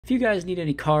If you guys need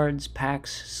any cards,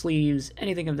 packs, sleeves,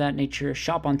 anything of that nature,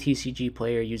 shop on TCG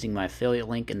Player using my affiliate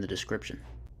link in the description.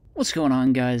 What's going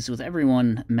on, guys? With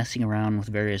everyone messing around with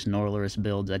various Norleras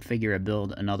builds, I'd figure I'd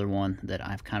build another one that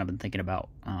I've kind of been thinking about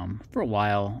for a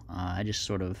while. I just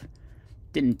sort of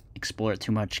didn't explore it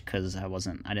too much because I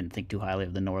didn't think too highly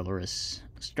of the Norleras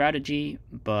strategy,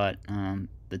 but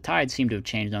the tide seemed to have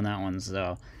changed on that one,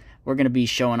 so we're going to be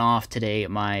showing off today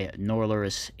my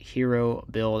Norleras hero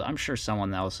build. I'm sure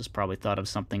someone else has probably thought of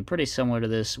something pretty similar to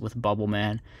this with Bubble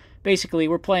Man. Basically,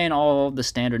 we're playing all the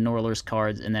standard Norleras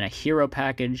cards and then a hero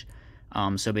package.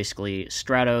 So basically,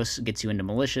 Stratos gets you into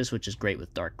Malicious, which is great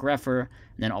with Dark Grepher. And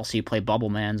then also you play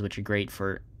Bubble Mans, which are great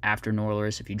for after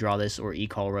Norleras if you draw this, or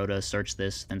E-Call Rhoda, search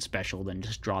this, then special, then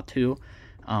just draw 2.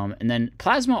 And then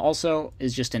Plasma also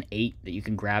is just an 8 that you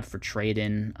can grab for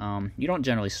trade-in. You don't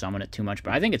generally summon it too much,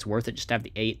 but I think it's worth it just to have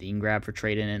the 8 that you can grab for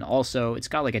trade-in. And also, it's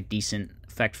got like a decent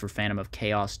effect for Phantom of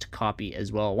Chaos to copy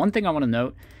as well. One thing I want to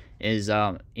note is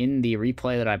in the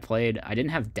replay that I played, I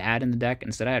didn't have Dad in the deck.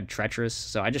 Instead, I had Treacherous,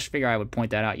 so I just figured I would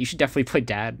point that out. You should definitely play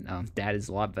Dad. Dad is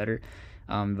a lot better.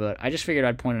 But I just figured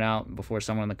I'd point it out before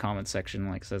someone in the comment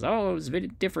section says, "Oh, it was a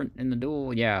bit different in the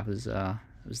duel." Yeah, it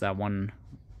was that one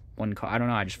card. I don't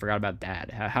know. I just forgot about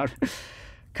Dad. How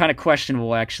kind of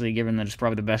questionable actually, given that it's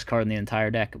probably the best card in the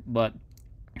entire deck. But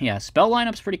yeah, spell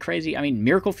lineup's pretty crazy. I mean,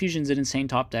 Miracle Fusion's an insane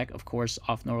top deck, of course,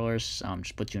 off Norleras.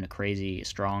 Just puts you in a crazy,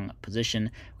 strong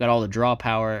position. We got all the draw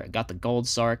power, got the Gold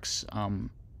Sarks.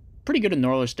 Pretty good in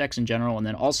Norleras decks in general, and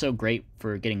then also great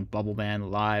for getting Bubble Man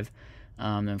live.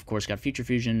 And of course, got Future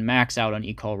Fusion, max out on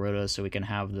E-Call Rhoda, so we can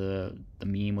have the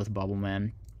meme with Bubble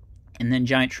Man. And then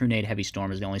Giant Trunade Heavy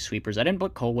Storm is the only sweepers. I didn't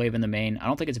put Cold Wave in the main. I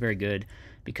don't think it's very good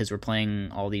because we're playing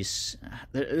all these...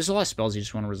 There's a lot of spells you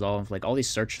just want to resolve, like all these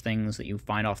search things that you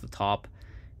find off the top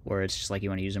where it's just like you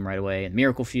want to use them right away. And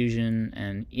Miracle Fusion,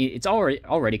 and it's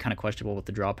already kind of questionable with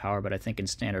the draw power, but I think in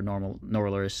standard normal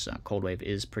Norleras, Cold Wave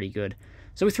is pretty good.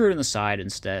 So we threw it in the side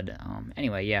instead.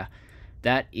 Anyway, yeah,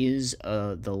 that is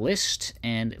the list,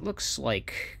 and it looks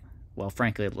like... Well,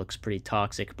 frankly, it looks pretty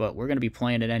toxic, but we're going to be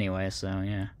playing it anyway, so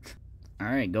yeah.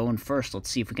 Alright, going first.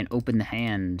 Let's see if we can open the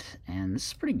hand. And this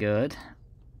is pretty good.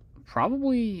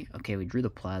 Probably... Okay, we drew the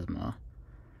Plasma.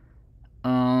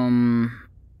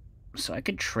 So I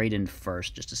could trade in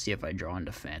first just to see if I draw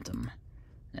into Phantom.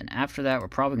 And after that, we're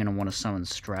probably going to want to summon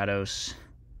Stratos.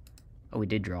 Oh, we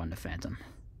did draw into Phantom.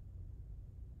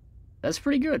 That's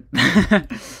pretty good.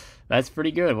 That's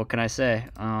pretty good. What can I say?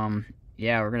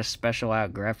 Yeah, we're going to special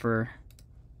out Grepher.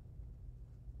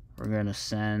 We're going to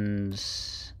send...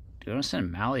 Do you want to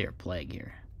send Mally or Plague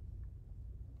here?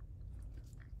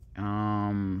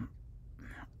 I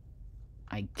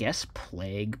guess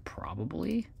Plague,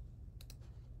 probably.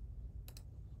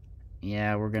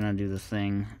 Yeah, we're gonna do the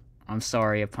thing. I'm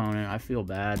sorry, opponent. I feel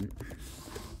bad.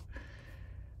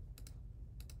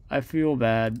 I feel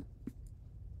bad.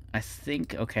 I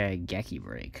think, okay, Geki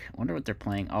Break. I wonder what they're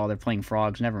playing. Oh, they're playing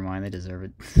Frogs. Never mind, they deserve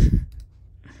it.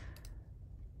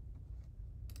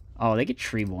 Oh, they get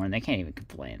Treeborn. They can't even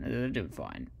complain. They're doing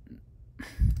fine.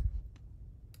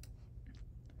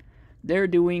 They're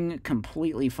doing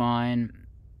completely fine.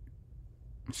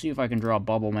 Let's see if I can draw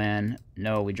Bubble Man.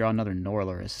 No, we draw another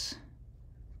Norleras.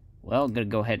 Well, I'm going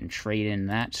to go ahead and trade in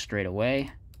that straight away.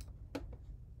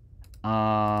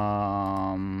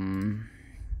 Huh.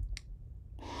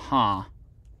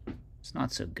 It's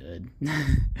not so good.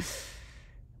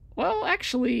 Well,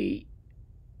 actually...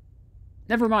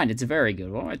 Never mind, it's very good.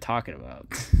 What am I talking about?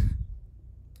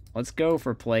 Let's go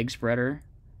for Plague Spreader.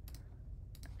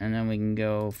 And then we can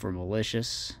go for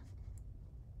Malicious.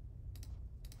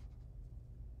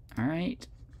 Alright.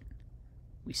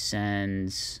 We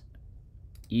send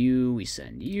you, we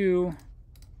send you.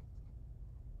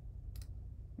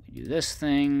 We do this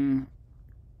thing.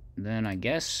 Then I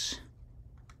guess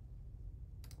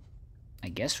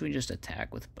we just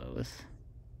attack with both.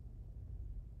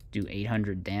 Do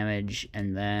 800 damage,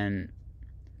 and then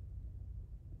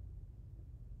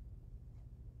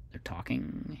they're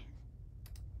talking.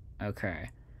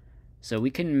 Okay, so we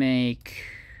can make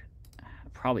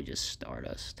probably just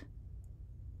Stardust.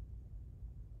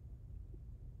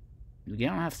 We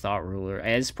don't have Thought Ruler.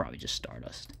 It's probably just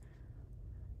Stardust.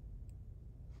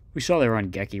 We saw they were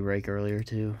on Geki Rake earlier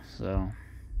too, so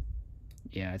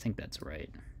yeah, I think that's right.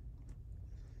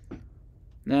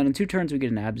 Then in 2 turns we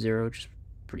get an Ab-Zero, which is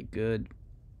pretty good.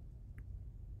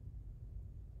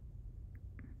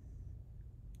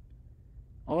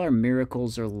 All our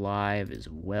miracles are live as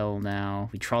well now.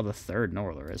 We draw the 3rd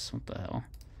Norleras. What the hell?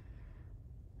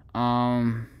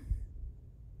 I'm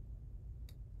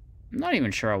not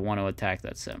even sure I want to attack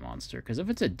that set monster, because if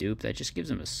it's a dupe, that just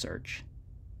gives him a search.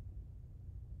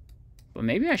 But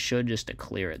maybe I should just to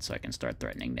clear it so I can start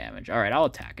threatening damage. Alright, I'll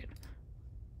attack it.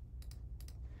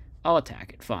 I'll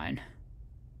attack it, fine.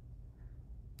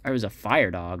 There was a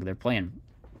fire dog. They're playing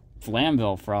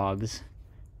Flamville Frogs. Is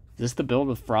this the build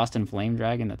with Frost and Flame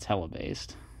Dragon? That's hella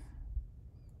based.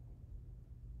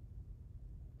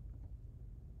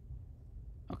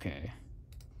 Okay.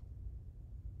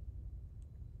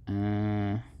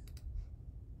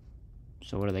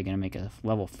 So what are they going to make a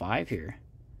level 5 here?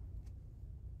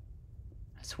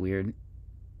 That's weird.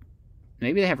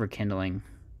 Maybe they have Rekindling.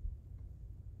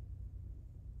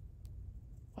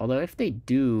 Although if they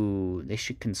do, they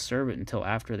should conserve it until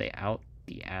after they out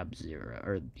the Ab-Zero.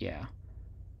 Or, yeah.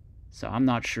 So I'm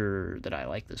not sure that I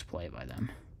like this play by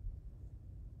them.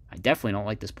 I definitely don't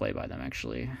like this play by them,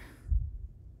 actually.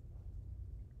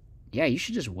 Yeah, you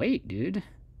should just wait, dude.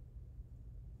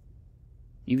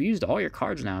 You've used all your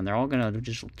cards now, and they're all going to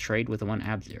just trade with the one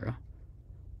Ab-Zero.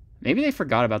 Maybe they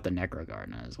forgot about the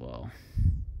Necrogardna as well.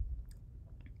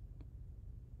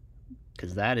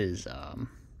 Because that is,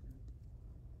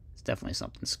 it's definitely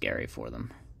something scary for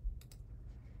them.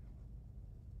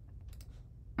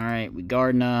 Alright, we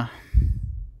Gardna.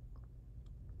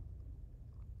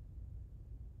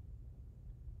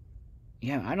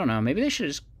 Yeah, I don't know. Maybe they should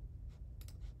just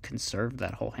conserve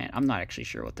that whole hand. I'm not actually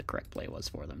sure what the correct play was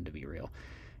for them, to be real.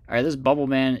 Alright, this Bubble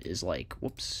Man is like,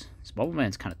 whoops. This Bubble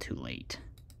Man's kind of too late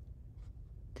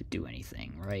to do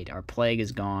anything, right? Our Plague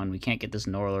is gone. We can't get this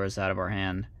Norleras out of our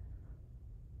hand.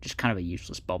 Just kind of a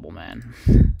useless Bubble Man.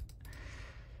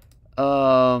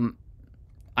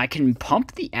 I can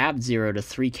pump the Ab-Zero to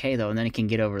 3k, though, and then it can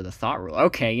get over the Thought Rule.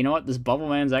 Okay, you know what? This Bubble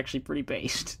Man's actually pretty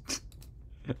based.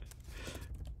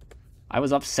 I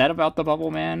was upset about the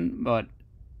Bubble Man, but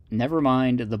never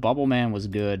mind. The Bubble Man was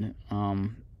good.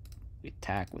 We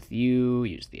attack with you,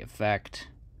 use the effect.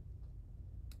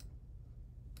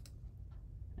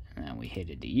 And then we hit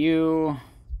into you.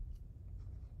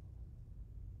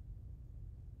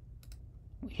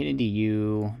 We hit into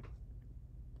you.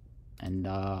 And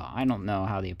I don't know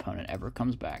how the opponent ever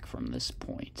comes back from this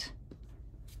point.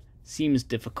 Seems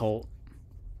difficult.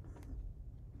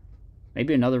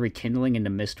 Maybe another Rekindling into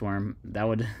Mistworm.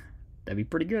 That'd be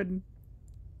pretty good.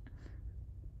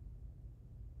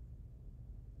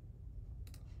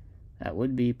 That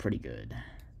would be pretty good.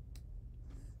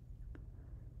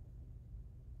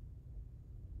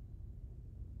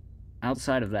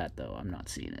 Outside of that, though, I'm not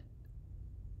seeing it.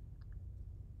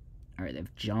 Alright, they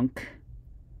have Junk.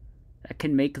 That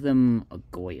can make them a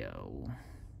Goyo.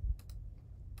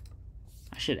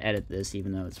 I should edit this,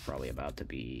 even though it's probably about to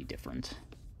be different.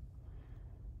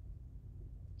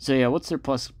 So yeah, what's their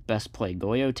best play?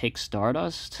 Goyo takes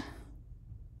Stardust.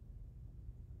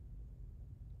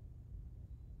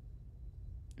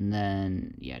 And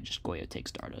then, yeah, just Goyo takes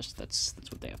Stardust. That's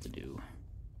what they have to do.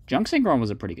 Junk Synchron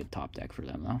was a pretty good top deck for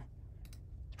them, though.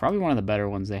 It's probably one of the better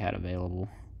ones they had available.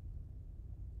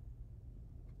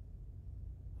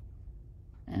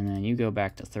 And then you go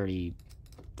back to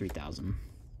 33,000.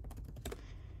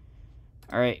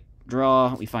 Alright,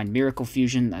 draw. We find Miracle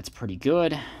Fusion. That's pretty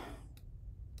good.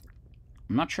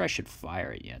 I'm not sure I should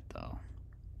fire it yet, though.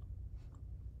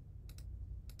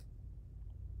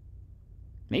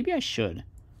 Maybe I should.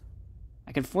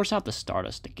 I could force out the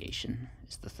Stardust Negation,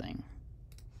 is the thing.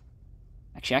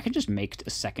 Actually, I could just make a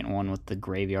second one with the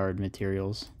graveyard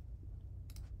materials.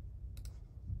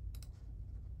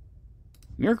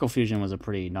 Miracle Fusion was a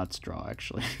pretty nuts draw,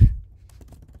 actually.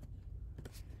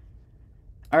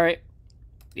 Alright.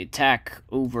 The attack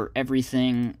over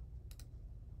everything.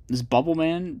 This Bubble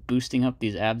Man boosting up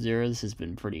these Ab-Zeros has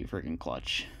been pretty freaking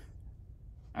clutch.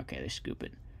 Okay, they scoop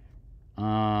it. We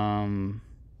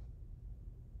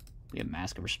have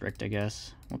Mask of Restrict, I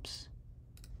guess. Whoops.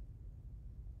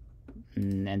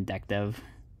 And Deck Dev.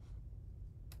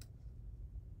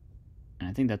 And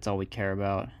I think that's all we care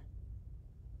about.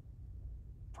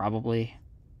 Probably.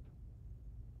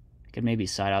 I could maybe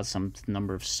side out some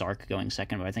number of Sark going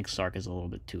second, but I think Sark is a little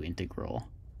bit too integral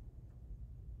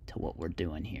to what we're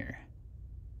doing here.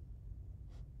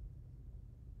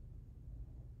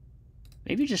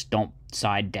 Maybe just don't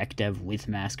side Deck Dev with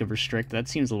Mask of Restrict. That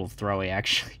seems a little throwaway,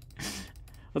 actually.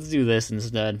 Let's do this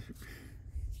instead.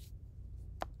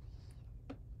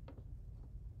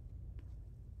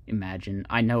 Imagine.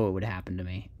 I know it would happen to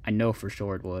me. I know for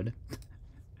sure it would.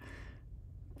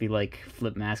 Be like,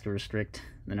 flip Mask of Restrict,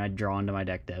 then I'd draw into my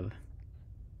Deck Dev.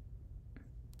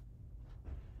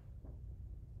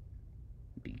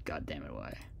 Be goddamn it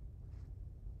why.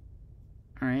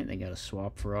 Alright, they got a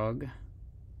Swap Frog.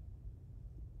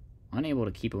 Unable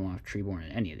to keep him off Treeborn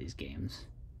in any of these games.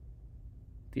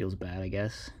 Feels bad, I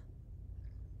guess.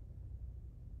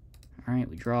 Alright,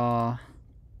 we draw.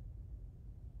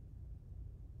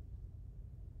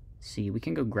 See, we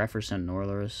can go Grefferson,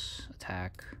 Norleras,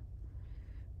 attack.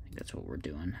 I think that's what we're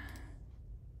doing.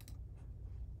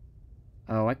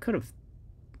 Oh, I could have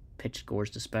pitched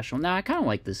Gores to special. Nah, I kind of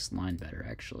like this line better,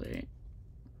 actually.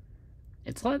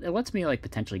 It lets me, like,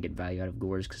 potentially get value out of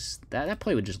Gores, because that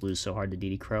play would just lose so hard to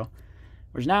DD Crow.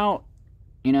 Whereas now,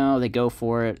 you know, they go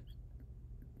for it,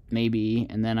 maybe,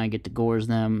 and then I get to Gores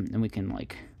them, and we can,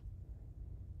 like,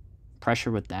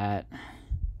 pressure with that.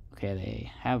 Okay,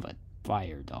 they have a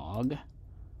Fire Dog.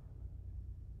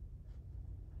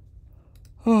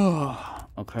 Oh,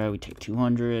 okay, we take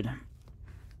 200.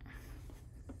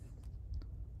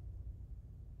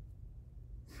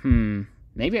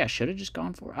 Maybe I should have just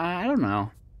gone for it. I don't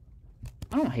know.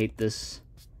 I don't hate this.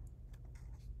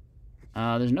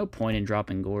 There's no point in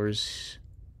dropping Gores,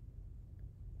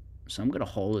 so I'm going to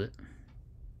hold it.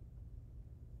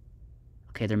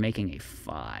 Okay, they're making a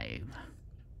 5.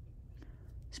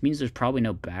 This means there's probably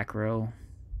no back row.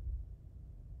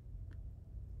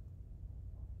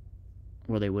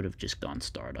 Or they would have just gone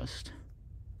Stardust.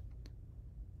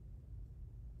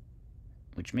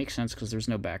 Which makes sense because there's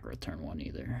no back row turn 1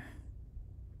 either.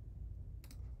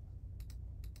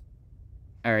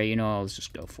 Alright, you know, let's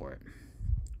just go for it.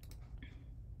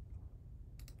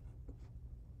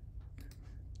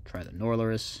 Try the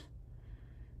Norleras.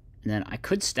 And then I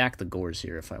could stack the Gores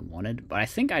here if I wanted, but I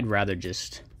think I'd rather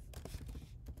just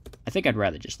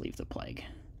leave the Plague.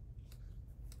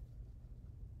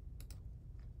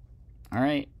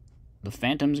 Alright. The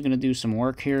Phantom's gonna do some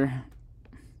work here.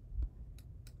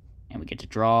 And we get to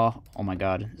draw. Oh my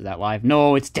god, is that live?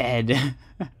 No, it's dead!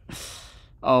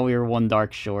 Oh, we were 1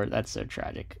 dark short. That's so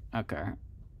tragic. Okay.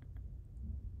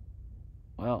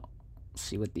 Well, let's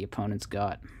see what the opponent's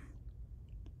got.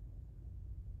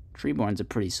 Treeborn's a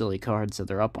pretty silly card, so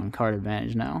they're up on card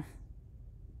advantage now.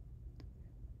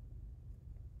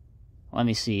 Let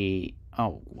me see.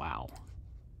 Oh, wow.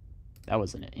 That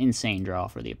was an insane draw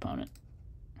for the opponent.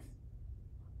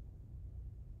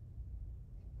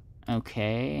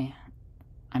 Okay.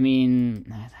 I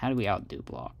mean, how do we outdo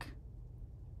block?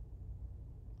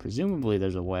 Presumably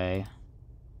there's a way.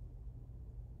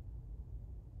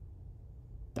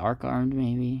 Dark Armed,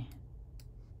 maybe?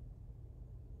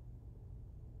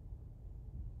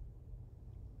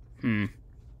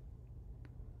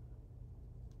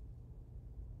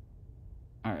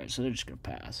 Alright, so they're just gonna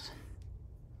pass.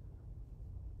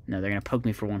 No, they're gonna poke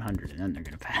me for 100, and then they're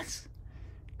gonna pass.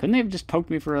 Couldn't they have just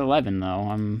poked me for 11, though?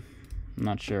 I'm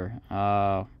not sure.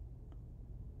 Yeah,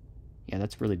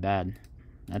 that's really bad.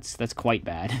 That's quite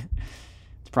bad.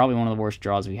 It's probably one of the worst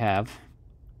draws we have.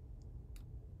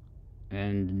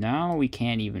 And now we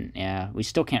can't even... Yeah, we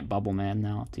still can't Bubble Man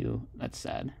now, too. That's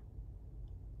sad.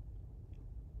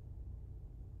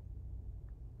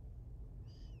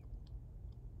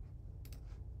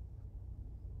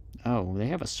 Oh, they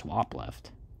have a swap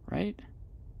left, right?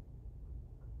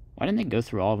 Why didn't they go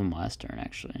through all of them last turn,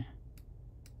 actually?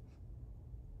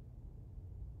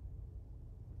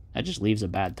 That just leaves a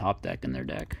bad top deck in their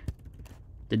deck.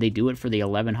 Did they do it for the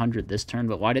 1100 this turn?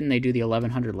 But why didn't they do the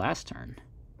 1100 last turn?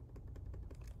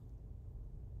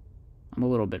 I'm a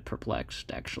little bit perplexed,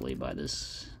 actually, by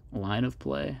this line of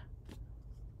play.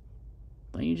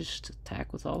 Don't you just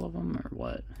attack with all of them, or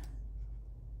what?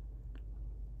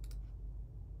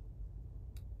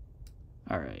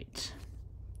 Alright.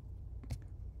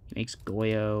 He makes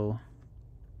Goyo.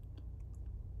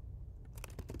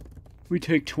 We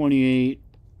take 28.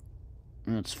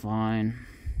 That's fine.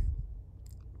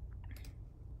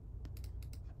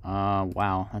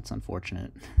 Wow, that's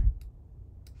unfortunate.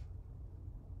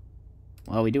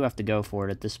 Well, we do have to go for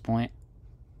it at this point.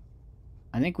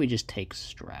 I think we just take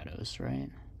Stratos, right?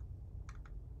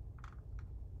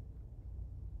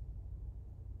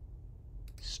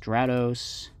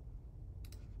 Stratos.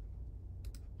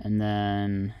 And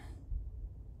then...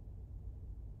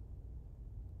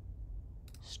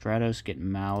 Stratos get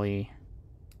Maui.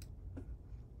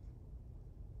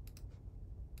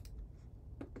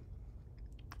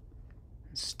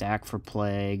 Stack for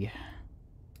Plague.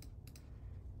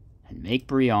 And make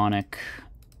Brionic.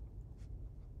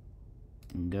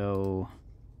 And go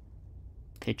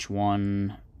pitch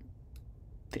 1,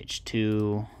 pitch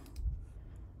 2.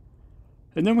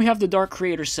 And then we have the Dark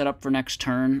Creator set up for next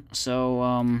turn.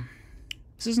 So,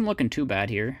 this isn't looking too bad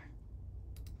here.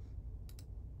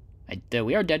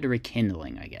 We are dead to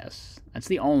Rekindling, I guess. That's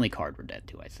the only card we're dead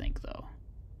to, I think, though.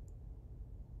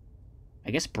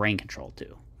 I guess Brain Control,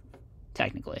 too.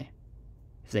 Technically.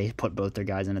 If they put both their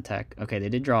guys in attack. Okay, they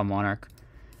did draw a Monarch.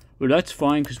 But that's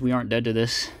fine, because we aren't dead to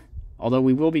this. Although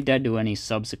we will be dead to any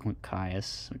subsequent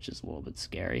Caius, which is a little bit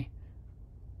scary.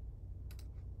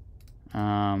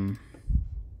 Let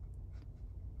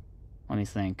me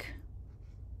think.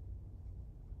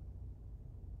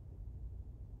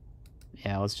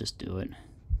 Yeah, let's just do it.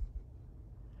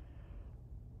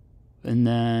 And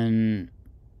then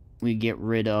we get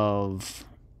rid of...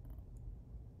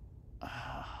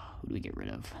 who do we get rid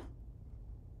of?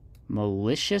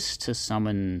 Malicious to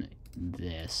summon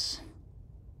this.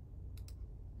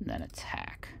 And then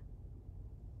attack.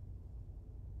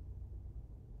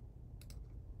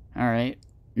 Alright.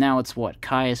 Now it's what?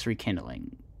 Caius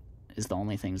Rekindling is the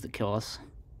only things that kill us.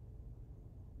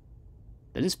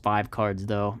 That is 5 cards,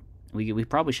 though. We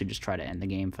probably should just try to end the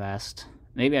game fast.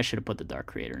 Maybe I should have put the Dark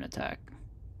Creator in attack.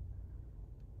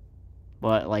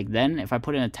 But, like, then, if I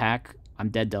put in attack, I'm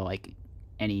dead to, like,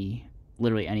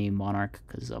 literally any Monarch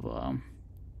because of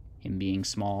him being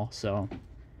small. So,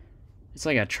 it's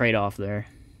like a trade-off there.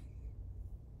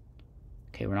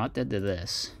 Okay, we're not dead to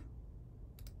this.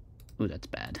 Ooh, that's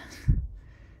bad.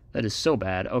 That is so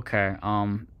bad. Okay,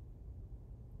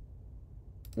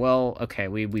 well, okay,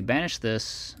 we banish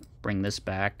this, bring this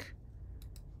back.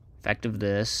 Effective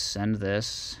this, send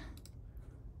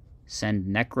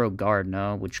Necro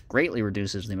Gardna, which greatly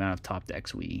reduces the amount of top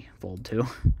decks we fold to.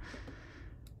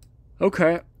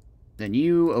 Okay. Then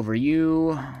you over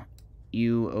you,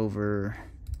 you over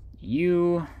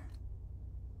you.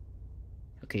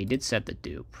 Okay, he did set the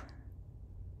dupe.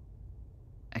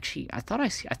 Actually, I thought I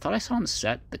saw him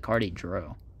set the card he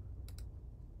drew.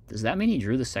 Does that mean he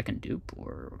drew the second dupe,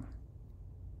 or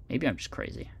maybe I'm just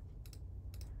crazy?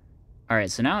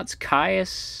 Alright, so now it's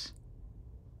Caius.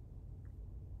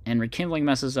 And Rekindling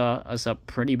messes us up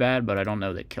pretty bad, but I don't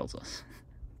know that it kills us.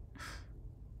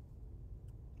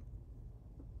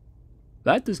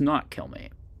 That does not kill me.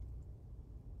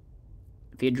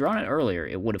 If he had drawn it earlier,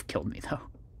 it would have killed me, though.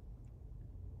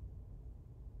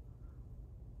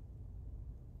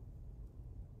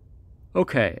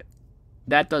 Okay,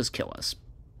 that does kill us.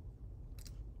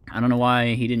 I don't know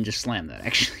why he didn't just slam that,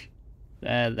 actually.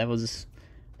 That was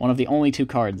one of the only 2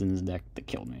 cards in his deck that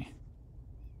killed me.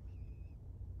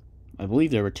 I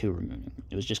believe there were 2 remaining.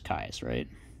 It was just Caius, right?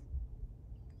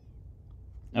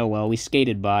 Oh well, we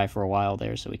skated by for a while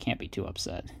there, so we can't be too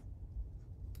upset.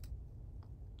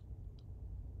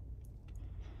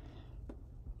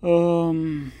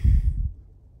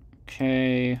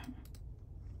 Okay.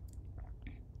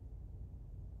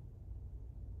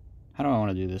 How do I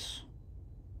want to do this?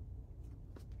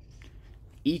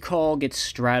 E-Call, get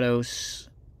Stratos,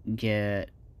 get...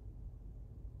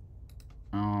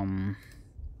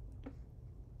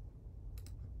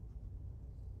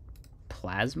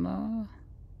 Plasma,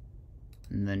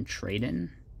 and then trade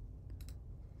in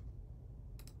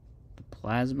the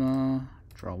Plasma,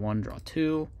 draw 1, draw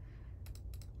 2.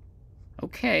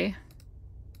 Okay,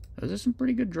 those are some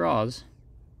pretty good draws.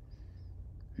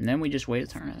 And then we just wait a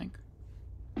turn, I think.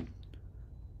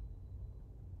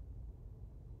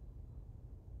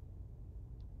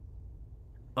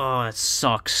 Oh, that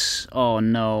sucks. Oh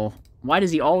no, why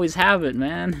does he always have it,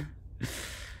 man?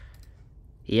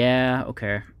 Yeah,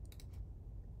 okay.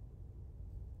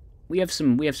 We have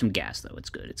some gas though. It's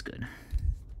good. It's good.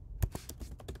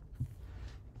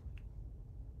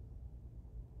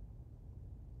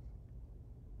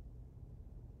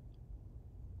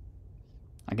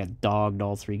 I got dogged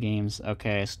all 3 games.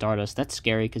 Okay, Stardust. That's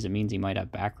scary because it means he might have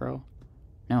back row.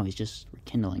 No, he's just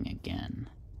rekindling again.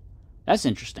 That's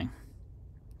interesting.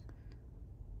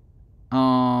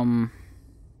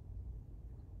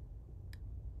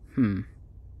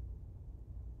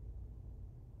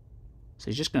 So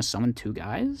he's just going to summon 2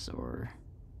 guys, or...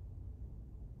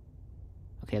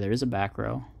 Okay, there is a back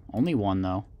row. Only 1,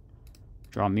 though.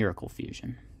 Draw Miracle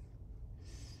Fusion.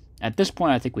 At this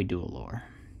point, I think we do a lore.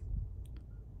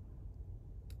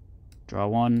 Draw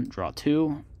 1, draw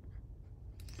 2.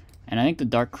 And I think the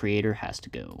Dark Creator has to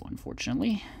go,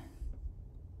 unfortunately.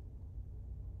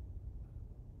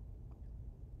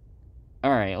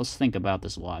 Alright, let's think about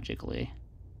this logically.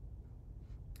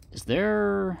 Is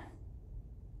there...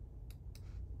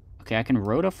 Okay, I can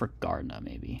Rhoda for Gardna,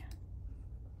 maybe.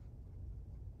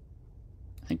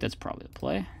 I think that's probably the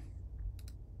play.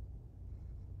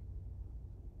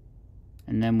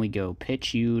 And then we go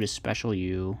pitch you to special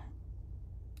you.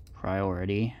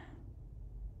 Priority.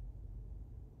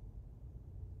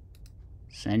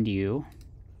 Send you.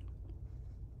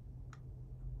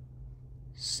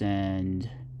 Send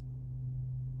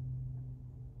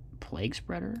Plague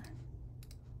Spreader.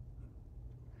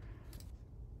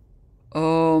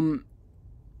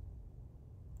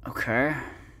 Okay.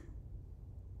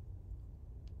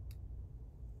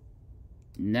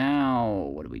 Now,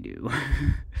 what do we do?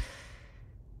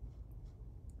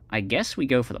 I guess we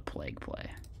go for the plague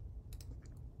play.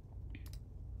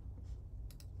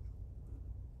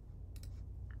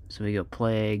 So we go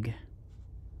plague.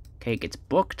 Okay, it gets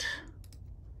booked.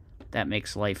 That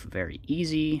makes life very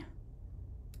easy.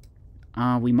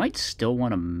 We might still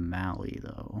want a Mally,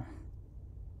 though.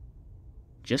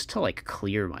 Just to, like,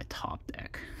 clear my top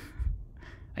deck.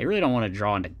 I really don't want to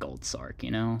draw into Gold Sark,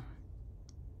 you know?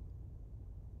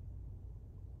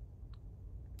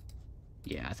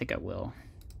 Yeah, I think I will.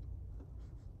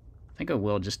 I think I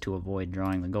will, just to avoid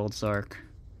drawing the Gold Sark.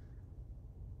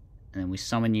 And then we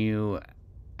summon you,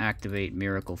 activate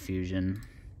Miracle Fusion,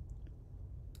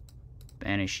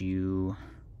 banish you,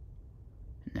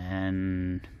 and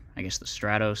then I guess the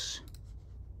Stratos.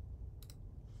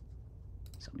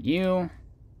 Summon you.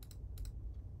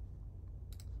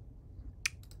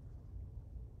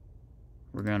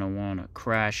 We're gonna want to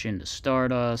crash into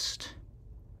Stardust.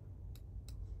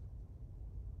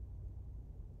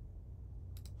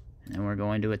 And then we're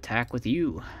going to attack with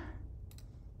you.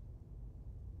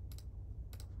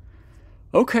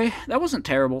 Okay, that wasn't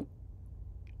terrible.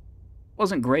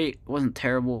 Wasn't great, wasn't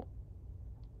terrible.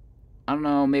 I don't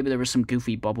know, maybe there was some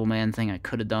goofy Bubble Man thing I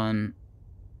could have done.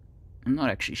 I'm not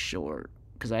actually sure,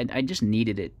 because I just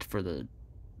needed it for the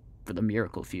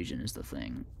Miracle Fusion is the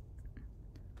thing.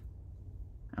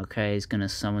 Okay, he's gonna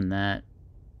summon that.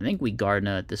 I think we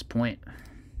Gardna at this point.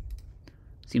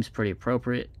 Seems pretty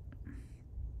appropriate.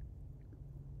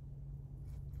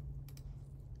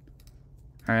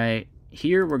 Alright,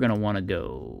 here we're gonna want to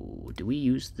go. Do we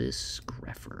use this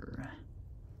Greffer?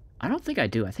 I don't think I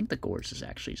do. I think the Gorse is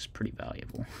actually just pretty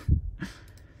valuable.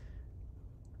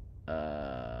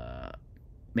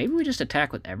 Maybe we just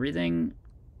attack with everything.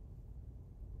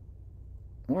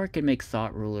 Or I could make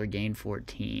Thought Ruler gain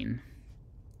 14.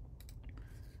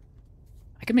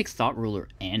 I could make Thought Ruler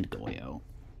and Goyo.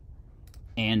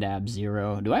 And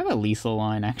Ab-Zero. Do I have a lethal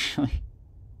line, actually?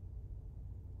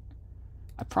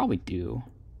 I probably do.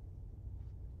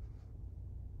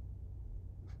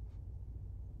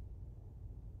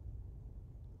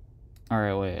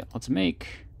 Alright, wait. Let's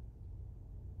make...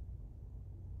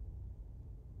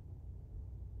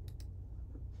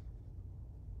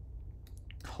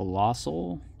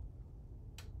 Colossal.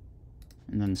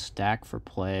 And then stack for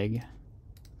Plague.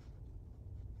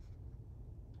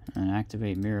 And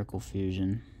activate Miracle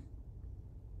Fusion.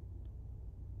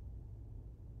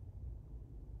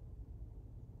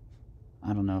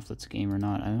 I don't know if that's game or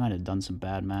not. I might have done some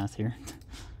bad math here.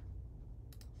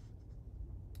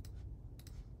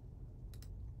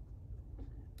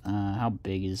 How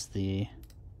big is the...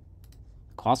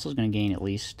 Colossal's going to gain at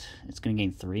least... It's going to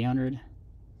gain 300?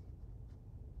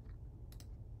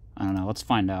 I don't know. Let's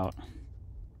find out.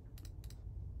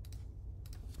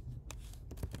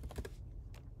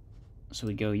 So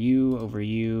we go you over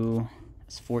you.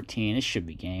 It's 14. It should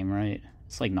be game, right?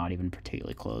 It's like not even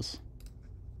particularly close.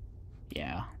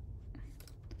 Yeah.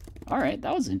 Alright,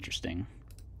 that was interesting.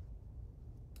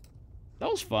 That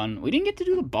was fun. We didn't get to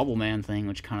do the Bubble Man thing,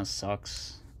 which kind of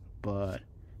sucks. But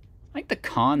I think the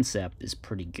concept is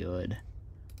pretty good.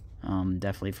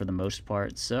 Definitely for the most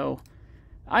part. So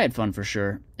I had fun for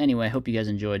sure. Anyway, I hope you guys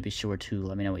enjoyed. Be sure to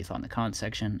let me know what you thought in the comment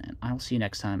section. And I will see you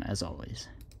next time, as always.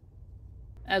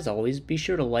 As always, be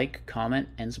sure to like, comment,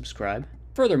 and subscribe.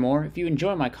 Furthermore, if you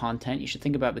enjoy my content, you should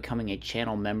think about becoming a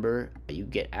channel member. You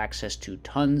get access to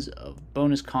tons of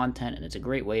bonus content, and it's a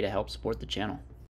great way to help support the channel.